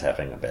 Everybody's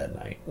having a bad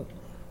night.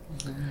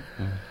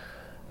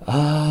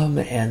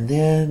 And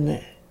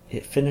then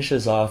it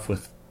finishes off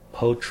with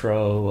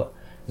Potro.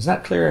 It's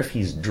not clear if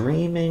he's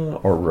dreaming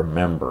or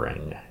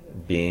remembering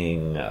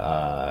being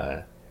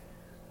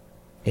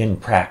in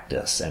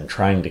practice and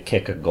trying to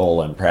kick a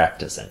goal in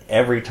practice, and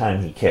every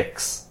time he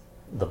kicks,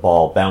 the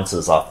ball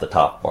bounces off the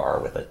top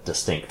bar with a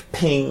distinct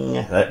ping.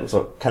 That was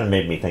what kind of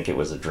made me think it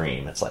was a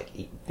dream. It's like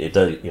it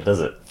does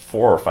it 3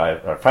 or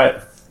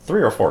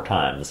 4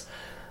 times.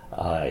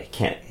 He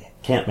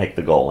can't make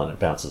the goal, and it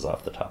bounces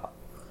off the top.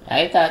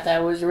 I thought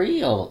that was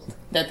real,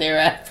 that they were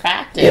at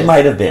practice. It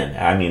might have been.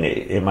 I mean,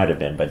 it might have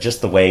been, but just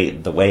the way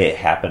it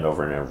happened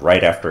over and over,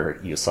 right after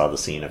you saw the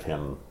scene of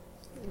him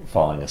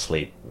falling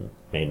asleep,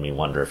 made me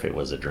wonder if it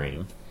was a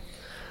dream.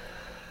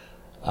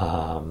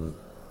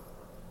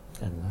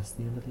 And that's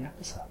the end of the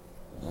episode.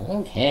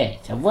 Okay,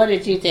 so what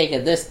did you think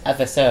of this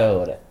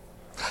episode?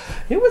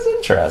 It was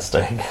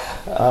interesting.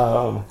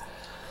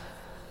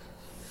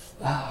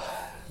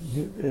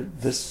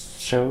 This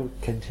show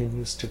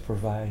continues to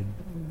provide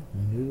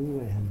new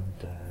and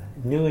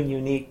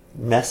unique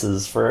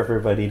messes for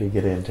everybody to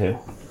get into.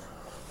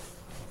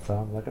 So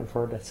I'm looking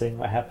forward to seeing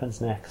what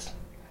happens next.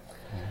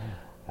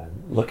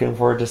 I'm looking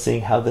forward to seeing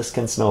how this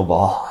can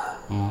snowball.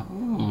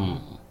 Mm-hmm.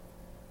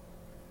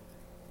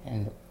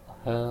 And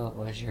who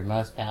was your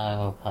most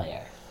valuable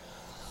player?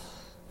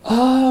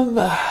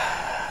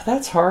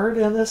 That's hard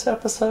in this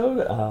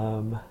episode.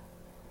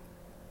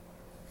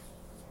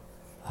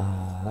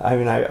 I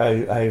mean,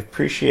 I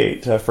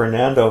appreciate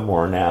Fernando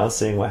more now,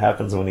 seeing what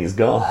happens when he's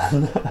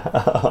gone.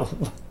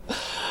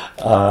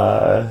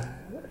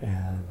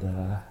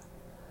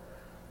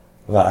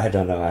 But I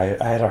don't know.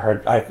 I had a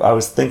hard. I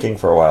was thinking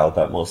for a while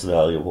about most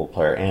valuable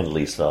player and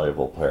least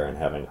valuable player, and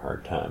having a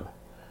hard time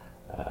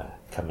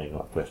coming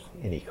up with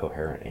any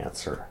coherent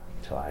answer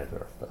to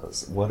either of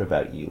those. What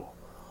about you?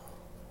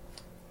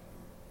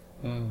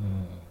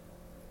 The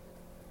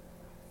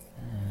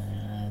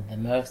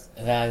most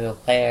valuable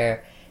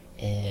player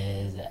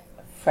is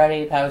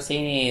Freddie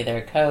Pausini,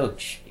 their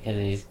coach, because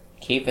he's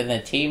keeping the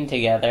team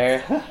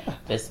together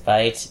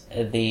despite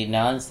the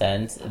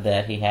nonsense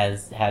that he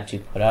has had to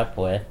put up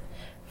with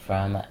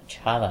from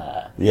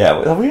Chava.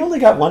 Yeah, we only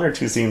got 1 or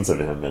 2 scenes of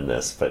him in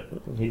this, but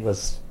he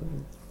was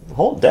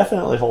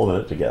definitely holding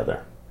it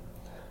together.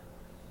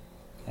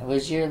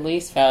 was your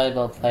least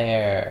valuable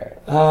player?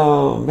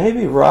 Oh,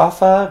 maybe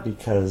Rafa,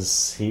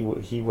 because he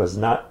was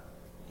not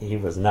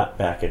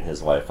backing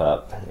his wife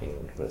up. He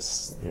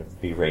was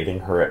berating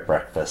her at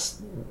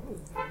breakfast.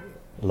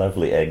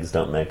 Lovely eggs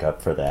don't make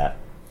up for that.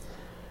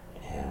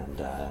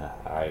 And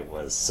I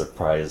was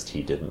surprised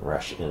he didn't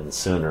rush in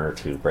sooner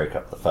to break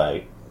up the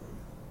fight.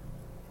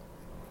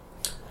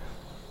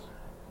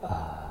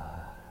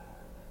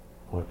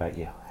 What about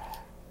you?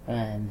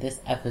 And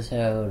this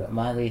episode,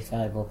 my least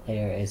valuable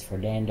player is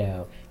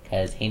Fernando,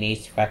 because he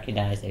needs to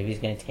recognize that if he's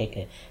going to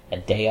take a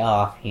day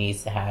off, he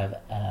needs to have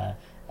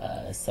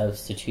a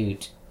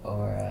substitute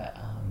or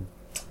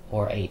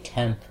a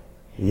temp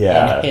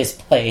in his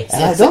place.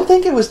 And I don't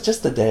think it was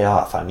just a day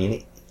off. I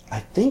mean,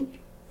 I don't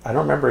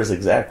remember his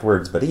exact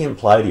words, but he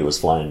implied he was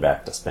flying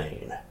back to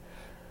Spain.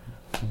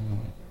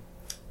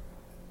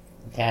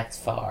 That's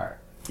far.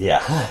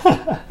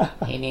 Yeah.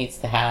 He needs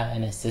to have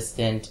an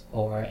assistant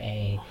or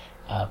a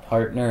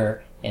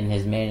partner in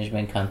his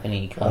management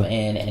company come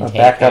in and take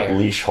backup care.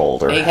 Leash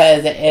holder.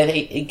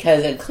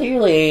 Because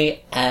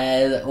clearly,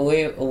 as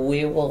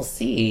we will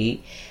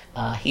see,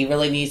 he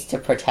really needs to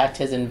protect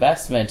his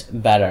investment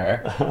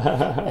better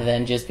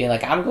than just being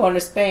like, I'm going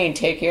to Spain,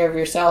 take care of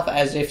yourself,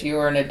 as if you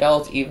were an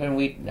adult, even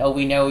we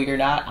know you're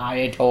not,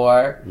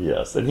 Ayator.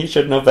 Yes, and he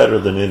should know better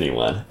than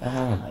anyone.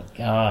 Oh my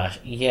gosh,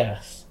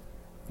 yes.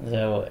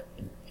 So,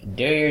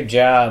 do your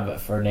job,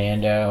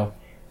 Fernando.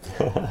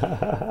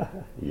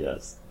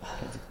 Yes.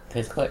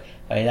 Because,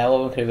 that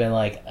woman could have been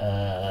like,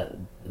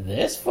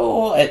 this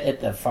fool at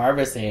the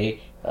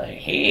pharmacy, like,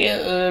 he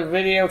is a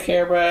video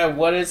camera,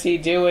 what is he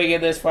doing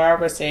in this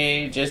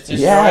pharmacy? Just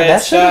destroying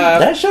stuff.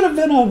 That should have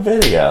been on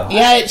video.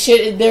 Yeah, it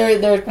should.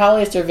 There's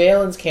probably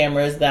surveillance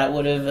cameras that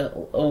would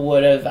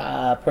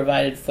have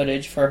provided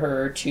footage for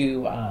her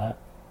to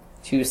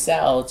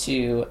sell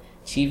to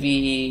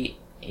TV,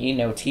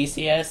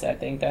 TCS, I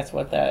think that's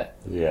what that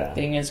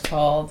thing is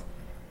called.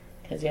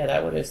 Because,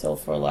 that would have sold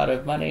for a lot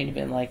of money and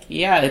been like,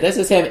 this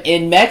is him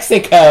in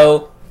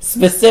Mexico,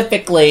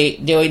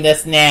 specifically doing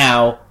this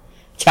now.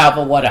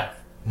 Chapa, what up?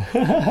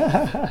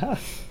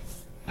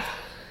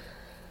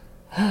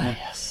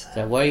 Yes.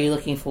 So what are you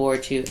looking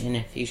forward to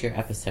in future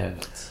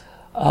episodes?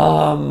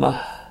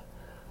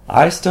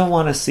 I still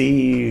want to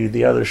see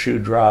the other shoe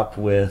drop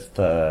with,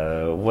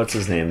 what's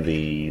his name?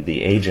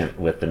 The agent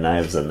with the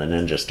knives and the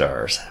ninja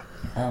stars.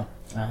 Oh.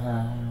 I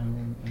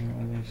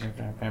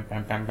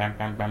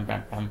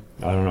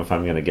don't know if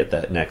I'm going to get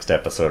that next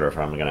episode or if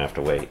I'm going to have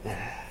to wait.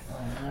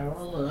 I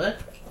will look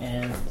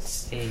and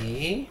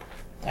see.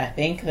 I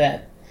think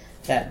that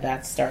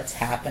starts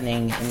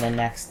happening in the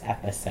next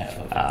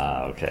episode.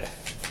 Ah, okay.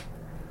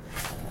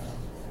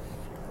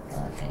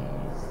 Let me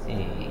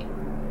see.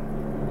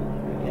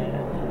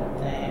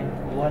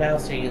 What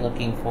else are you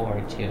looking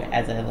forward to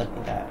as I look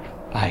it up?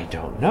 I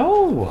don't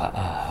know.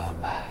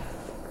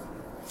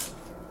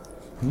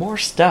 More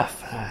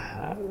stuff.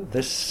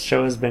 This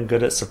show has been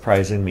good at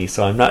surprising me,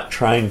 so I'm not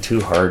trying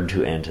too hard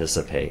to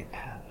anticipate.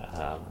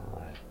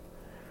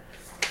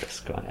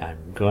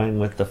 I'm going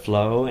with the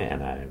flow,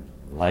 and I'm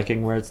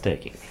liking where it's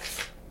taking me.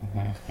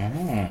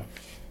 Mm-hmm.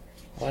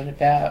 What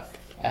about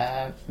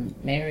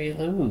Mary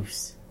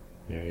Lou's?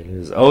 Mary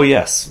Lou's. Oh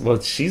yes. Well,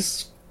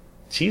 she's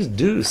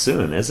due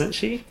soon, isn't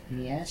she?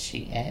 Yes,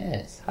 she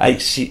is.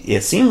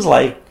 It seems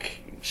like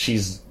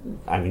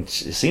it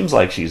seems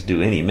like she's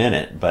due any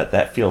minute, but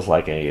that feels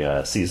like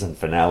a season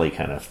finale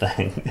kind of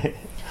thing.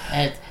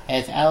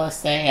 It's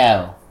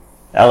LSAO.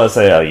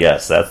 LSAO,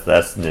 yes,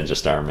 that's Ninja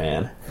Star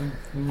Man.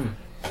 Mm-hmm.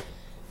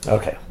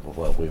 Okay,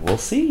 well, we will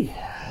see.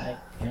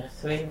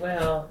 Yes, we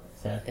will.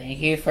 So thank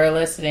you for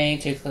listening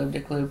to Club de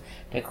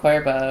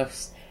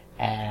Cuervos,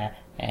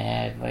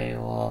 and we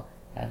will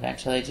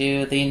eventually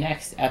do the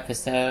next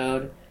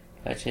episode,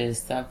 which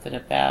is something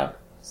about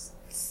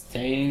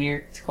staying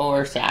your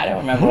course. I don't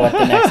remember what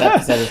the next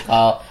episode is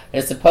called.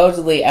 It's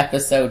supposedly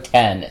episode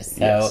 10,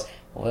 so yes.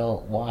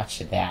 We'll watch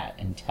that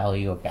and tell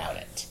you about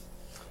it.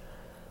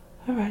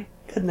 All right,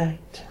 good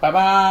night.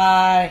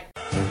 Bye-bye!